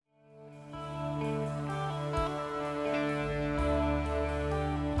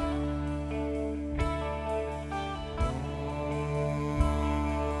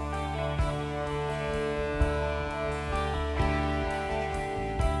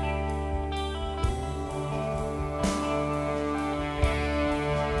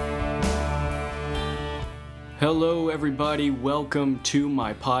Hello, everybody. Welcome to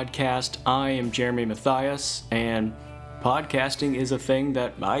my podcast. I am Jeremy Matthias, and podcasting is a thing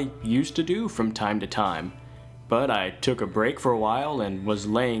that I used to do from time to time. But I took a break for a while and was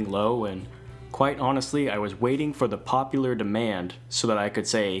laying low, and quite honestly, I was waiting for the popular demand so that I could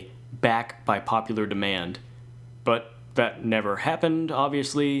say, back by popular demand. But that never happened,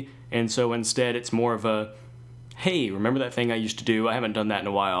 obviously, and so instead it's more of a, hey, remember that thing I used to do? I haven't done that in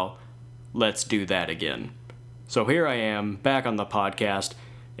a while. Let's do that again. So here I am, back on the podcast,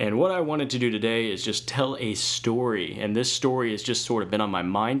 and what I wanted to do today is just tell a story, and this story has just sort of been on my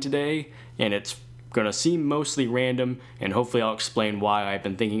mind today, and it's going to seem mostly random, and hopefully I'll explain why I've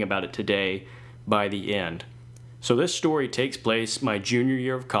been thinking about it today by the end. So this story takes place my junior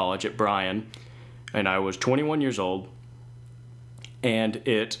year of college at Bryan, and I was 21 years old, and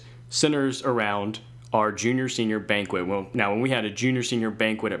it centers around our junior-senior banquet. Well, now when we had a junior-senior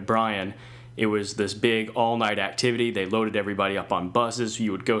banquet at Bryan, it was this big all-night activity. They loaded everybody up on buses.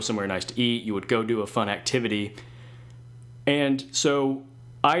 You would go somewhere nice to eat. You would go do a fun activity. And so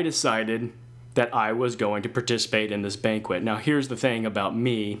I decided that I was going to participate in this banquet. Now, here's the thing about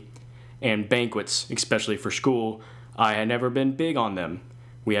me and banquets, especially for school. I had never been big on them.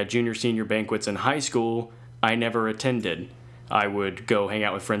 We had junior-senior banquets in high school. I never attended. I would go hang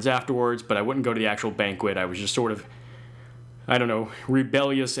out with friends afterwards, but I wouldn't go to the actual banquet. I was just sort of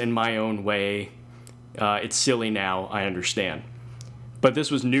rebellious in my own way. It's silly now, I understand. But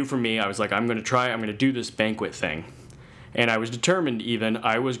this was new for me. I was like, I'm going to do this banquet thing. And I was determined even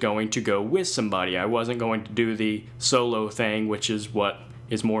I was going to go with somebody. I wasn't going to do the solo thing, which is what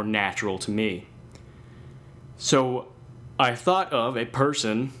is more natural to me. So I thought of a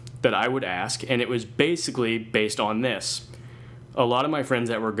person that I would ask, and it was basically based on this. A lot of my friends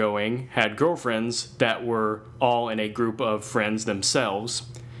that were going had girlfriends that were all in a group of friends themselves.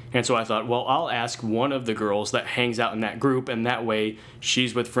 And so I thought, well, I'll ask one of the girls that hangs out in that group, and that way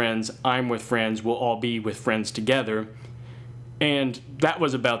she's with friends, I'm with friends, we'll all be with friends together. And that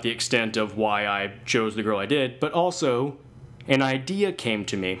was about the extent of why I chose the girl I did, but also an idea came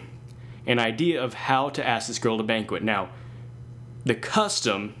to me. An idea of how to ask this girl to banquet. Now, the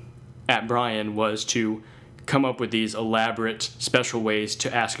custom at Bryan was to come up with these elaborate, special ways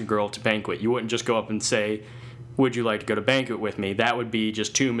to ask a girl to banquet. You wouldn't just go up and say, would you like to go to banquet with me? That would be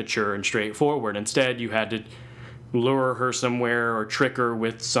just too mature and straightforward. Instead, you had to lure her somewhere or trick her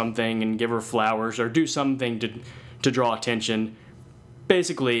with something and give her flowers or do something to draw attention.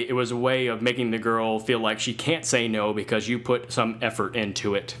 Basically, it was a way of making the girl feel like she can't say no because you put some effort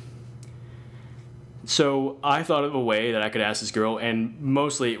into it. So I thought of a way that I could ask this girl, and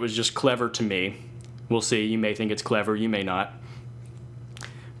mostly it was just clever to me. We'll see. You may think it's clever. You may not.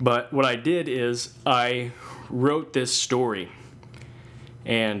 But what I did is I wrote this story.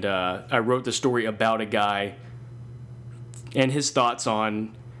 And I wrote the story about a guy and his thoughts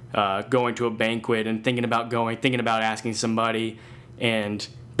on going to a banquet and thinking about asking somebody. And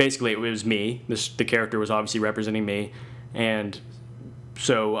basically it was me. The character was obviously representing me. And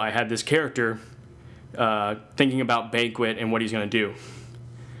so I had this character thinking about banquet and what he's going to do.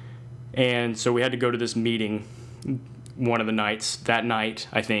 And so we had to go to this meeting one of the nights, that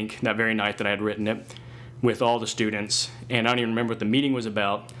very night that I had written it, with all the students. And I don't even remember what the meeting was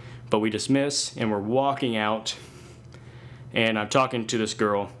about, but we dismiss and we're walking out, and I'm talking to this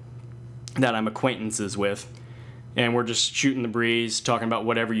girl that I'm acquaintances with, and we're just shooting the breeze, talking about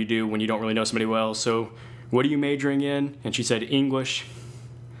whatever you do when you don't really know somebody well. So, what are you majoring in? And she said, English.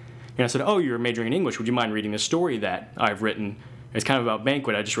 And I said, oh, you're majoring in English. Would you mind reading the story that I've written? It's kind of about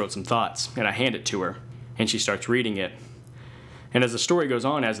banquet. I just wrote some thoughts, and I hand it to her, and she starts reading it. And as the story goes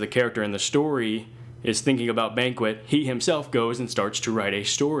on, as the character in the story is thinking about banquet, he himself goes and starts to write a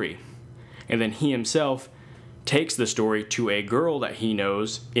story. And then he himself takes the story to a girl that he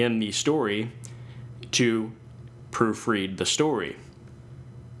knows in the story to proofread the story.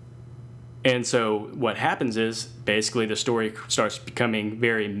 And so what happens is, basically the story starts becoming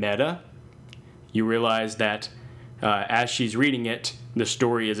very meta. You realize that as she's reading it, the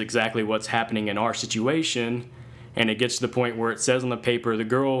story is exactly what's happening in our situation, and it gets to the point where it says on the paper, the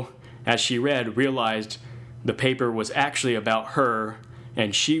girl, as she read, realized the paper was actually about her,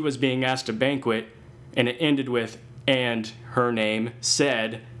 and she was being asked to banquet, and it ended with, and her name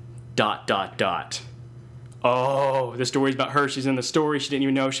said, ... Oh, the story's about her. She's in the story. She didn't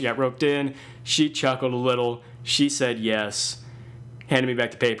even know she got roped in. She chuckled a little. She said yes. Handed me back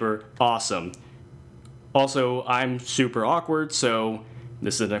the paper. Awesome. Also, I'm super awkward, so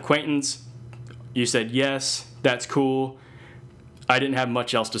this is an acquaintance. You said yes. That's cool. I didn't have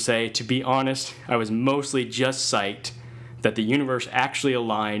much else to say. To be honest, I was mostly just psyched that the universe actually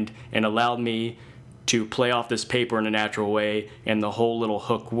aligned and allowed me to play off this paper in a natural way, and the whole little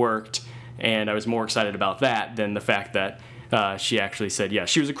hook worked. And I was more excited about that than the fact that she actually said, yeah,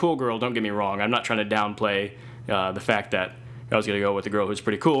 she was a cool girl, don't get me wrong. I'm not trying to downplay the fact that I was going to go with a girl who's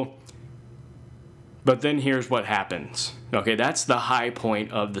pretty cool. But then here's what happens. Okay, that's the high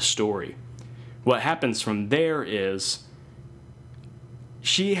point of the story. What happens from there is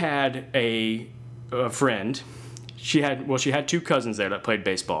she had a friend. She had two cousins there that played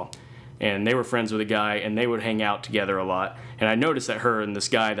baseball. And they were friends with a guy, and they would hang out together a lot. And I noticed that her and this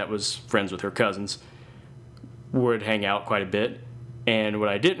guy that was friends with her cousins would hang out quite a bit. And what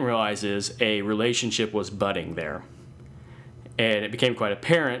I didn't realize is a relationship was budding there. And it became quite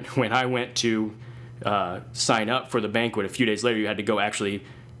apparent when I went to sign up for the banquet. A few days later, you had to go actually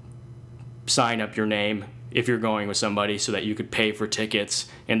sign up your name if you're going with somebody so that you could pay for tickets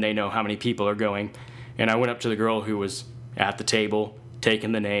and they know how many people are going. And I went up to the girl who was at the table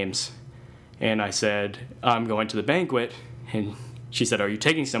taking the names. And I said, I'm going to the banquet. And she said, are you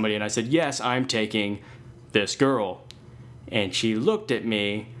taking somebody? And I said, yes, I'm taking this girl. And she looked at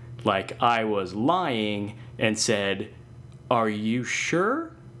me like I was lying and said, are you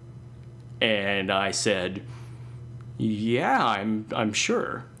sure? And I said, yeah, I'm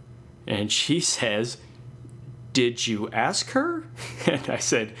sure. And she says, did you ask her? And I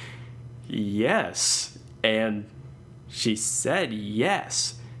said, yes. And she said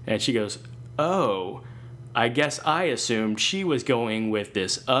yes. And she goes, oh, I guess I assumed she was going with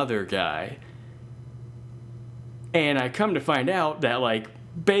this other guy. And I come to find out that, like,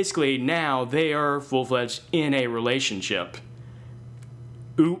 basically now they are full-fledged in a relationship.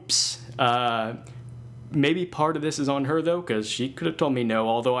 Oops. Maybe part of this is on her, though, because she could have told me no,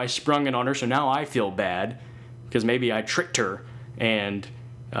 although I sprung it on her, so now I feel bad, because maybe I tricked her, and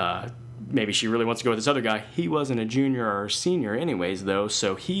maybe she really wants to go with this other guy. He wasn't a junior or a senior anyways, though,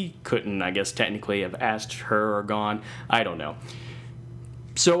 so he couldn't, I guess, technically have asked her or gone. I don't know.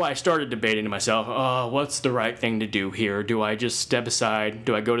 So I started debating to myself, oh, what's the right thing to do here? Do I just step aside?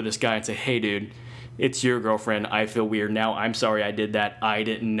 Do I go to this guy and say, hey, dude, it's your girlfriend. I feel weird now. I'm sorry I did that. I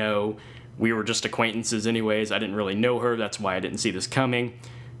didn't know. We were just acquaintances anyways. I didn't really know her. That's why I didn't see this coming.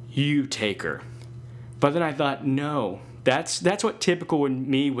 You take her. But then I thought, no. That's what typical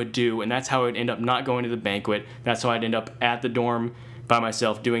me would do, and that's how I'd end up not going to the banquet. That's how I'd end up at the dorm by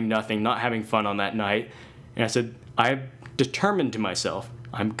myself doing nothing, not having fun on that night. And I said, I've determined to myself,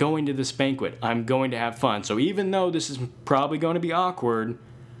 I'm going to this banquet. I'm going to have fun. So even though this is probably going to be awkward,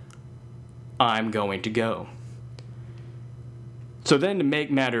 I'm going to go. So then to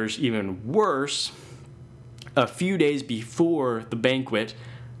make matters even worse, a few days before the banquet,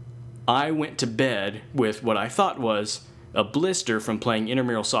 I went to bed with what I thought was a blister from playing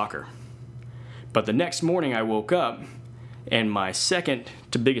intramural soccer. But the next morning I woke up and my second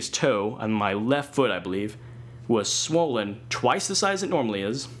to biggest toe on my left foot, I believe, was swollen twice the size it normally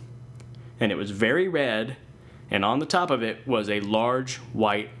is, and it was very red, and on the top of it was a large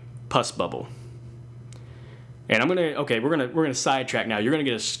white pus bubble. And we're gonna sidetrack now. You're gonna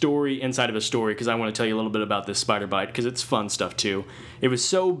get a story inside of a story because I want to tell you a little bit about this spider bite because it's fun stuff too. It was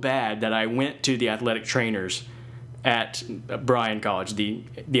so bad that I went to the athletic trainers at Bryan College.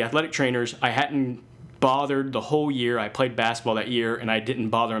 The athletic trainers, I hadn't bothered the whole year. I played basketball that year and I didn't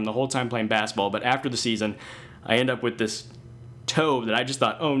bother them the whole time playing basketball. But after the season, I end up with this toe that I just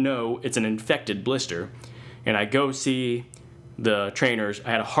thought, oh no, it's an infected blister. And I go see the trainers. I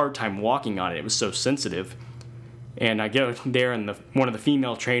had a hard time walking on it. It was so sensitive. And I go there, and one of the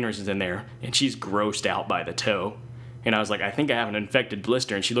female trainers is in there, and she's grossed out by the toe. And I was like, I think I have an infected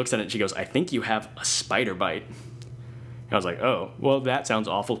blister. And she looks at it, and she goes, I think you have a spider bite. And I was like, oh, well, that sounds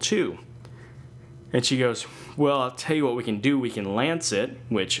awful, too. And she goes, well, I'll tell you what we can do. We can lance it,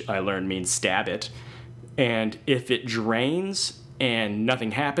 which I learned means stab it. And if it drains and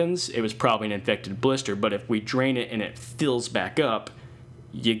nothing happens, it was probably an infected blister. But if we drain it and it fills back up,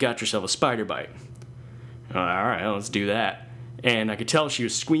 you got yourself a spider bite. All right, let's do that. And I could tell she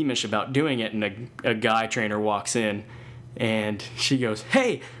was squeamish about doing it, and a guy trainer walks in, and she goes,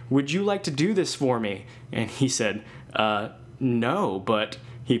 hey, would you like to do this for me? And he said, no, but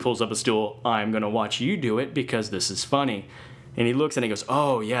he pulls up a stool. I'm going to watch you do it because this is funny. And he looks and he goes,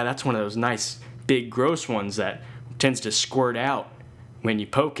 oh, yeah, that's one of those nice big gross ones that tends to squirt out when you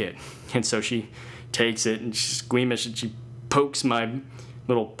poke it. And so she takes it, and she's squeamish, and she pokes my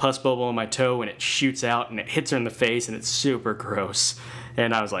little pus bubble on my toe, and it shoots out and it hits her in the face, and it's super gross.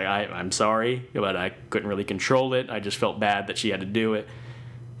 And I was like, I'm sorry, but I couldn't really control it. I just felt bad that she had to do it.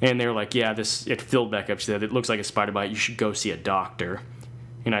 And they were like, yeah, it filled back up. She said, it looks like a spider bite. You should go see a doctor.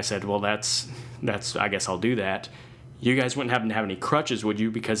 And I said, well, that's I guess I'll do that. you guys wouldn't happen to have any crutches, would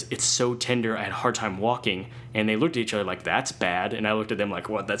you? Because it's so tender, I had a hard time walking. And they looked at each other like, that's bad. And I looked at them like,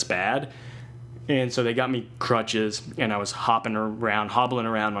 what, that's bad? And so they got me crutches, and I was hobbling around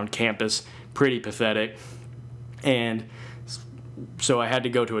on campus, pretty pathetic. And so I had to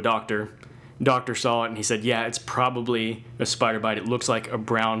go to a doctor. Doctor saw it, and he said, yeah, it's probably a spider bite. It looks like a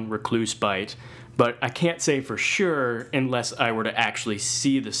brown recluse bite. But I can't say for sure unless I were to actually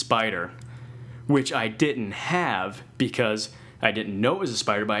see the spider, which I didn't have because I didn't know it was a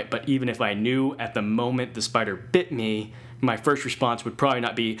spider bite. But even if I knew at the moment the spider bit me, my first response would probably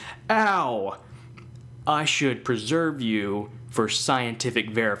not be, ow! I should preserve you for scientific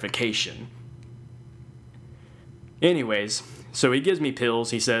verification. Anyways, so he gives me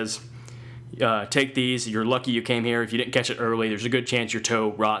pills. He says, take these. You're lucky you came here. If you didn't catch it early, there's a good chance your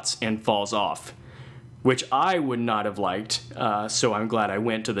toe rots and falls off, which I would not have liked, so I'm glad I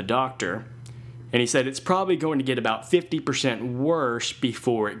went to the doctor. And he said it's probably going to get about 50% worse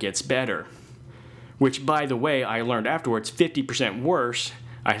before it gets better, which, by the way, I learned afterwards, 50% worse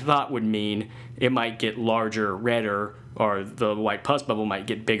I thought would mean it might get larger, redder, or the white pus bubble might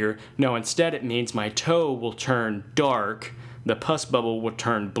get bigger. No, instead it means my toe will turn dark, the pus bubble will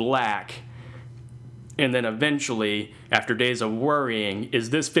turn black, and then eventually, after days of worrying, is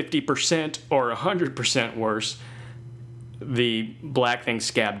this 50% or 100% worse, the black thing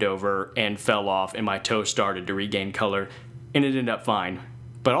scabbed over and fell off, and my toe started to regain color, and it ended up fine.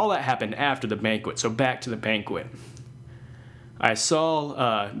 But all that happened after the banquet, so back to the banquet. I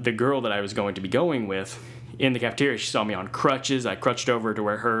saw the girl that I was going to be going with in the cafeteria. She saw me on crutches. I crutched over to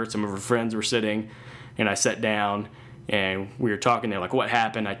where some of her friends were sitting, and I sat down, and we were talking. They're like, what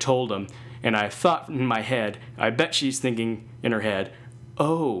happened? I told them, and I thought in my head, I bet she's thinking in her head,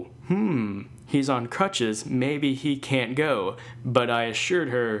 oh, he's on crutches. Maybe he can't go. But I assured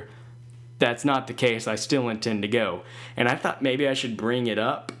her that's not the case. I still intend to go. And I thought maybe I should bring it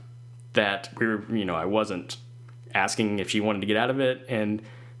up that I wasn't asking if she wanted to get out of it. And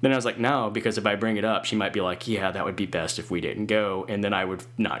then I was like, no, because if I bring it up, she might be like, yeah, that would be best if we didn't go. And then I would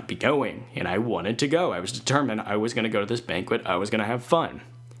not be going. And I wanted to go. I was determined I was going to go to this banquet. I was going to have fun.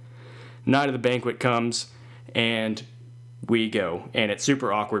 Night of the banquet comes, and we go. And it's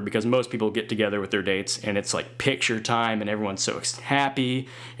super awkward because most people get together with their dates, and it's like picture time, and everyone's so happy.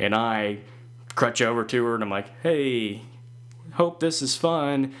 And I crutch over to her, and I'm like, hey, hope this is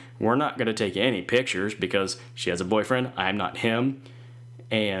fun. We're not going to take any pictures because she has a boyfriend. I'm not him.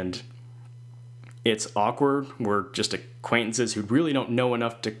 And it's awkward. We're just acquaintances who really don't know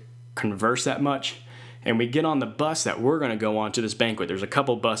enough to converse that much. And we get on the bus that we're going to go on to this banquet. There's a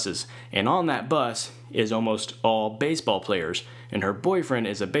couple buses. And on that bus is almost all baseball players. And her boyfriend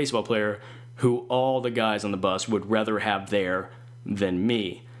is a baseball player who all the guys on the bus would rather have there than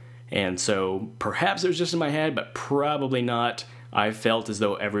me. And so perhaps it was just in my head, but probably not. I felt as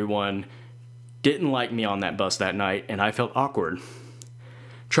though everyone didn't like me on that bus that night, and I felt awkward.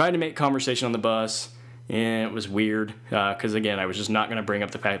 Tried to make conversation on the bus, and it was weird, because again, I was just not going to bring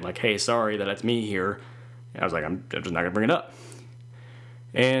up the fact, like, hey, sorry that it's me here. I was like, I'm just not going to bring it up.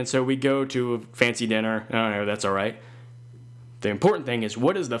 And so we go to a fancy dinner. I don't know, that's all right. The important thing is,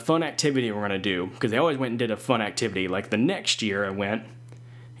 what is the fun activity we're going to do? Because they always went and did a fun activity. Like the next year I went,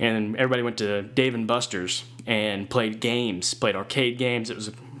 and everybody went to Dave & Buster's and played arcade games.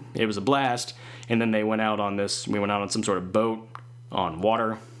 It was a blast. And then we went out on some sort of boat on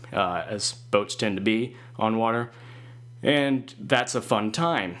water, as boats tend to be on water. And that's a fun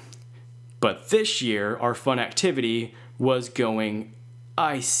time. But this year, our fun activity was going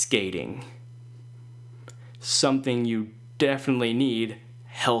ice skating. Something you definitely need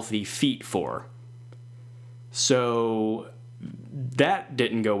healthy feet for. So that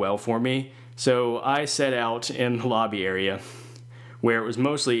didn't go well for me. So I set out in the lobby area where it was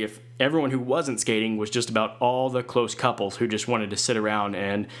mostly, if everyone who wasn't skating was just about all the close couples who just wanted to sit around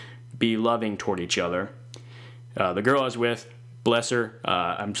and be loving toward each other. The girl I was with, bless her,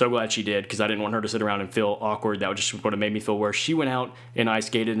 I'm so glad she did, because I didn't want her to sit around and feel awkward. That would just would have made me feel worse. She went out and ice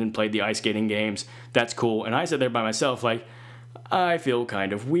skated and played the ice skating games. That's cool. And I sat there by myself like, I feel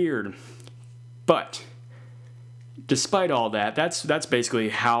kind of weird. But despite all that, that's basically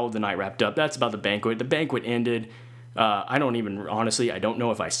how the night wrapped up. That's about the banquet. The banquet ended. I don't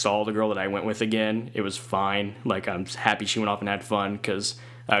know if I saw the girl that I went with again. It was fine. Like, I'm happy she went off and had fun, because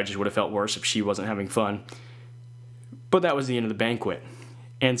I just would have felt worse if she wasn't having fun. But that was the end of the banquet.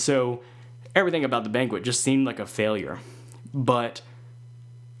 And so everything about the banquet just seemed like a failure. But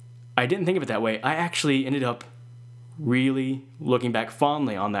I didn't think of it that way. I actually ended up really looking back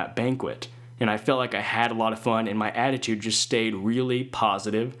fondly on that banquet. And I felt like I had a lot of fun, and my attitude just stayed really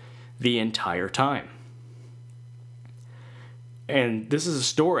positive the entire time. And this is a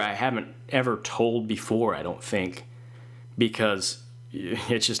story I haven't ever told before, I don't think, because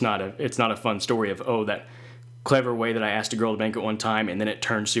it's just not a fun story of, that clever way that I asked a girl to banquet one time and then it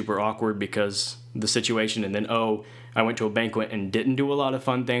turned super awkward because the situation, and then, I went to a banquet and didn't do a lot of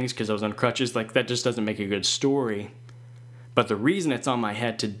fun things because I was on crutches. Like, that just doesn't make a good story. But the reason it's on my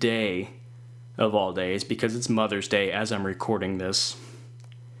head today, of all days, because it's Mother's Day as I'm recording this,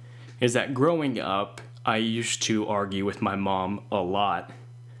 is that growing up, I used to argue with my mom a lot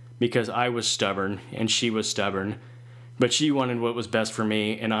because I was stubborn and she was stubborn, but she wanted what was best for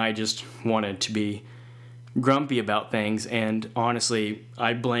me and I just wanted to be grumpy about things. And honestly,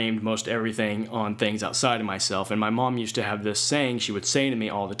 I blamed most everything on things outside of myself. And my mom used to have this saying she would say to me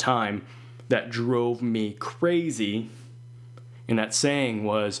all the time that drove me crazy. And that saying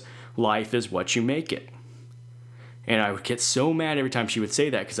was, life is what you make it. And I would get so mad every time she would say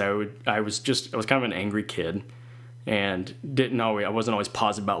that because I was kind of an angry kid and I wasn't always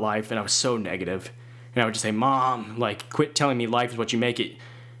positive about life, and I was so negative. And I would just say, Mom, like, quit telling me life is what you make it.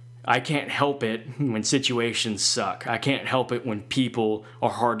 I can't help it when situations suck. I can't help it when people are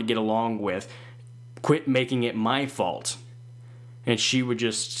hard to get along with. Quit making it my fault. And she would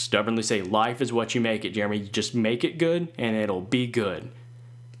just stubbornly say, life is what you make it, Jeremy. You just make it good and it'll be good.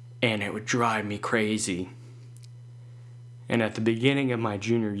 And it would drive me crazy. And at the beginning of my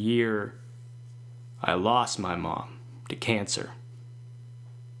junior year, I lost my mom to cancer.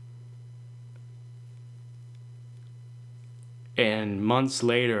 And months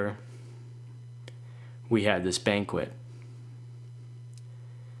later, we had this banquet.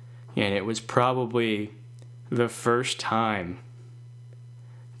 And it was probably the first time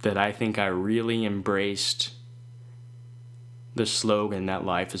that I think I really embraced the slogan that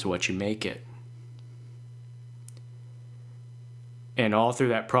life is what you make it. And all through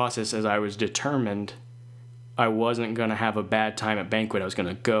that process, as I was determined, I wasn't going to have a bad time at Banquet. I was going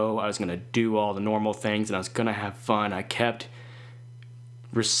to go, I was going to do all the normal things, and I was going to have fun. I kept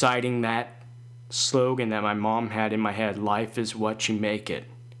reciting that slogan that my mom had in my head, life is what you make it.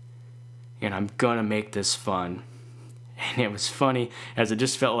 And I'm going to make this fun. And it was funny, as it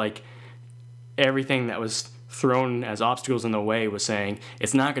just felt like everything that was thrown as obstacles in the way was saying,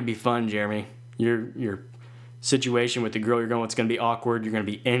 it's not going to be fun, Jeremy. Your situation with the girl you're going with is going to be awkward. You're going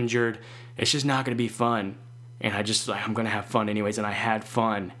to be injured. It's just not going to be fun. And I'm going to have fun anyways. And I had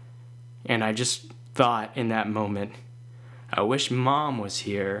fun. And I just thought in that moment, I wish Mom was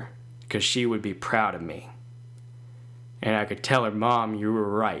here because she would be proud of me. And I could tell her, Mom, you were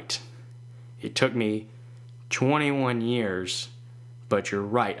right. It took me 21 years, but you're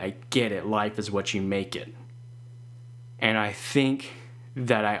right. I get it. Life is what you make it. And I think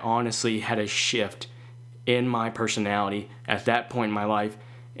that I honestly had a shift in my personality at that point in my life.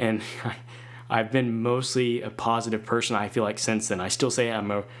 And I've been mostly a positive person, I feel like, since then. I still say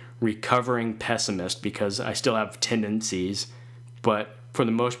I'm a recovering pessimist because I still have tendencies. But for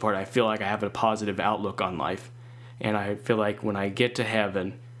the most part, I feel like I have a positive outlook on life. And I feel like when I get to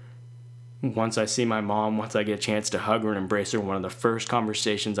heaven, once I see my mom, once I get a chance to hug her and embrace her, one of the first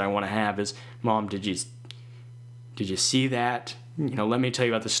conversations I want to have is, Mom, did you see that? Let me tell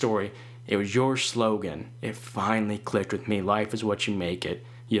you about the story. It was your slogan. It finally clicked with me. Life is what you make it.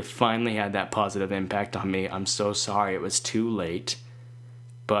 You finally had that positive impact on me. I'm so sorry it was too late,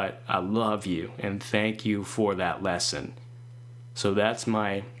 but I love you and thank you for that lesson. So that's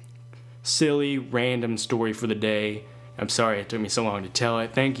my silly, random story for the day. I'm sorry it took me so long to tell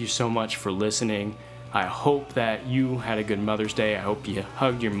it. Thank you so much for listening. I hope that you had a good Mother's Day. I hope you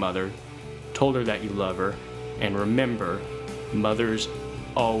hugged your mother, told her that you love her, and remember, mothers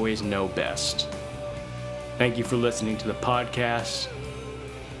always know best. Thank you for listening to the podcast.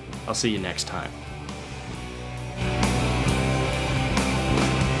 I'll see you next time.